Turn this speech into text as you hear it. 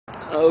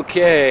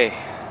Okay,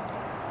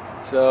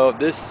 so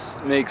this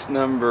makes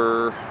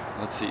number,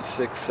 let's see,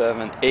 6,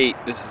 7, 8.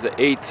 This is the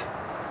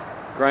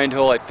 8th grind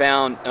hole I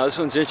found. Now this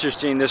one's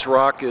interesting. This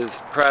rock is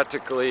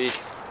practically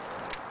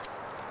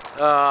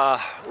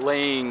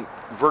laying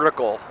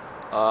vertical.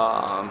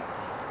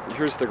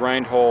 Here's the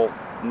grind hole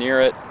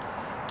near it.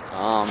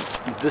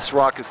 This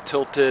rock is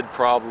tilted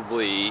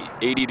probably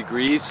 80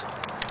 degrees,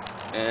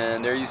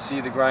 and there you see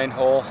the grind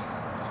hole.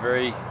 It's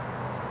very,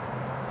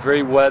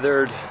 very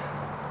weathered,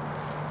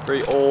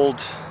 very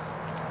old.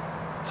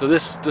 So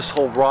this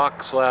whole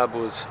rock slab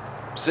was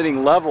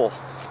sitting level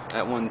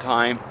at one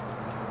time,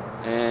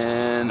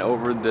 and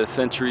over the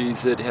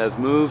centuries it has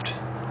moved.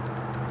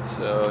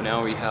 So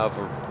now we have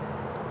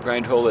a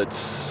grind hole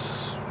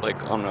that's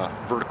like on a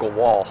vertical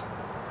wall.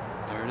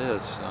 There it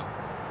is. So.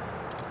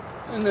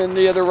 And then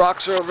the other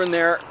rocks are over in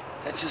there.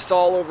 It's just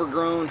all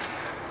overgrown.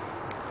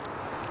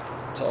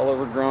 It's all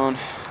overgrown.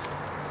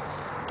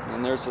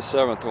 And there's the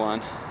 7th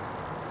one.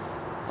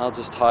 I'll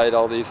just hide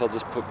all these. I'll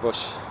just put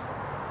bush,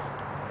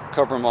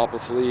 cover them up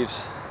with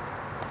leaves.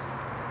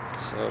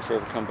 So if we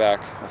ever come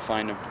back, I'll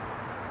find them.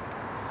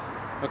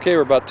 Okay,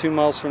 we're about 2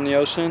 miles from the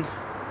ocean,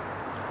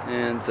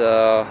 and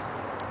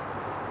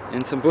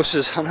in some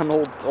bushes on an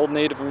old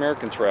Native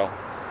American trail.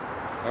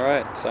 All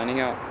right, signing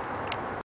out.